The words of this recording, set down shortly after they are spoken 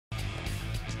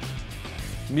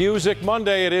Music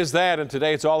Monday, it is that, and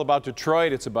today it's all about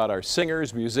Detroit. It's about our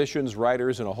singers, musicians,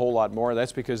 writers, and a whole lot more.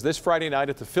 That's because this Friday night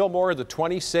at the Fillmore, the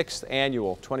 26th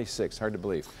annual, 26, hard to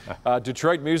believe,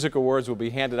 Detroit Music Awards will be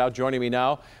handed out. Joining me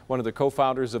now, one of the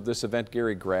co-founders of this event,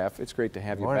 Gary Graff. It's great to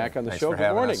have you back on the show.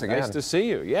 Good morning. Nice to see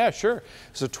you. Yeah, sure.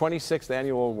 It's the 26th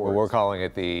annual award. Well, we're calling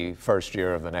it the first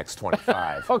year of the next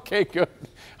 25. Okay, good.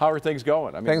 How are things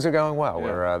going? Things are going well.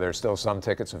 Yeah. There's still some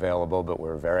tickets available, but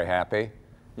we're very happy.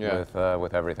 Yeah.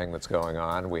 With everything that's going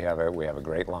on. We have a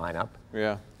great lineup.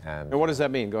 Yeah. And what does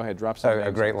that mean? Go ahead, drop some names.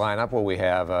 A great lineup. Well, we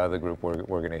have the group we're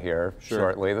going to hear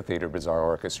shortly, the Theater Bizarre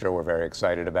Orchestra. We're very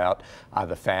excited about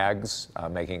the Fags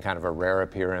making kind of a rare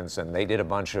appearance, and they did a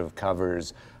bunch of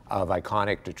covers of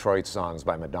iconic Detroit songs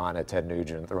by Madonna, Ted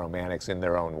Nugent, the Romantics in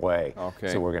their own way. Okay.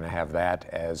 So we're going to have that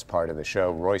as part of the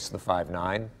show. Royce the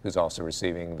 5'9", who's also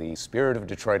receiving the Spirit of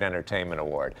Detroit Entertainment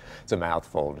Award. It's a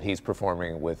mouthful. He's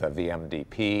performing with a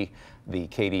VMDP, the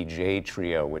KDJ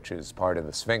Trio, which is part of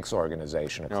the Sphinx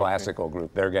organization, a classical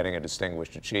group. They're getting a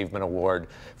Distinguished Achievement Award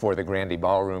for the Grandy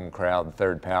Ballroom Crowd,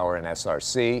 Third Power, and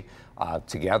SRC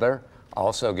together.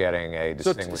 Also getting a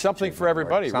distinguished something for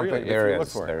everybody, really. There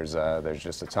is. There's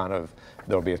just a ton of,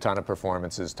 there'll be a ton of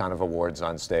performances, ton of awards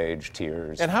on stage,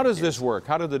 tears. And how does this work?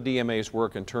 How do the DMAs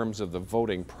work in terms of the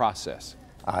voting process?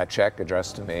 Check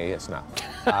addressed to me. It's not.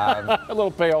 A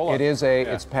little payola. It is a.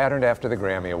 Yeah. It's patterned after the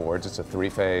Grammy Awards. It's a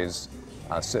three-phase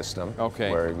system. Okay.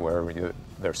 Where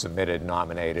they're submitted,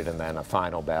 nominated, and then a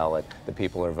final ballot. The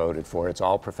people are voted for. It's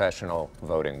all professional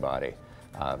voting body.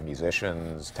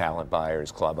 Musicians, talent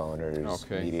buyers, club owners,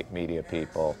 media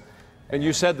people. And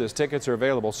you said this, tickets are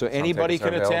available, so anybody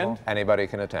can attend? Anybody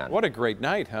can attend. What a great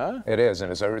night, huh? It is,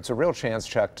 and it's a real chance,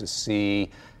 Chuck, to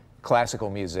see classical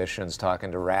musicians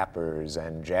talking to rappers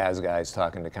and jazz guys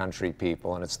talking to country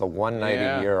people, and it's the one night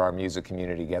a year our music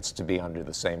community gets to be under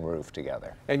the same roof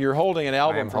together. And you're holding an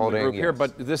album from the group here,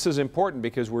 but this is important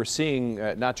because we're seeing,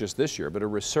 not just this year, but a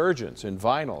resurgence in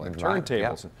vinyl and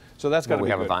turntables. So that's got to be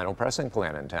good. We have a vinyl pressing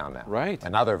plant in town now. Right.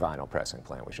 Another vinyl pressing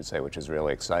plant, we should say, which is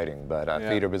really exciting. But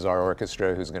Theater Bizarre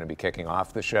Orchestra, who's going to be kicking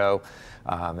off the show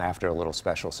after a little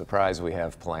special surprise we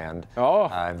have planned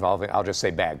involving, I'll just say,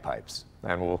 bagpipes.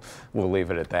 And we'll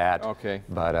leave it at that. Okay.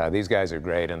 But these guys are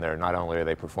great, and they're not only are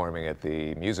they performing at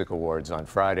the Music Awards on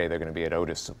Friday, they're going to be at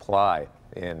Otis Supply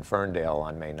in Ferndale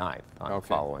on May 9th, on the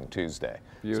following Tuesday.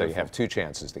 Beautiful. So you have two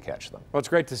chances to catch them. Well, it's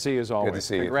great to see you as always. Good to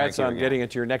see you. Congrats on getting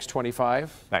it to your next 25.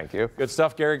 Thank you. Good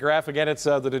stuff, Gary Graff. Again, it's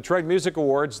the Detroit Music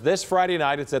Awards this Friday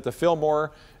night. It's at the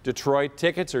Fillmore, Detroit.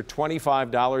 Tickets are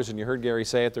 $25, and you heard Gary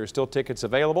say it. There are still tickets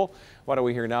available. Why don't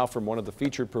we hear now from one of the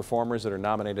featured performers that are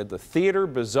nominated, the Theater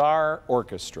Bizarre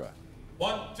Orchestra.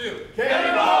 1, 2,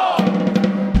 cannonball!